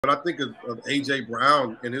But I think of A.J.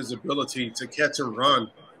 Brown and his ability to catch and run.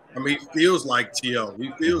 I mean, he feels like T.O.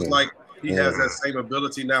 He feels like he has that same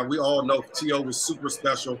ability. Now, we all know T.O. was super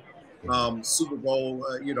special. Super Bowl,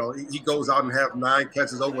 he goes out and have 9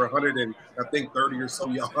 catches over 100 and I think 30 or so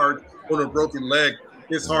yards on a broken leg.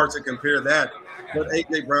 It's hard to compare that. But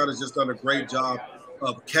A.J. Brown has just done a great job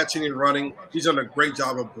of catching and running. He's done a great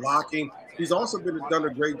job of blocking. He's also done a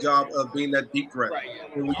great job of being that deep threat.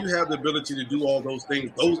 And when you have the ability to do all those things,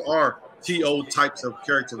 those are T.O. types of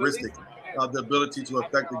characteristics, the ability to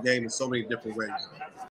affect the game in so many different ways.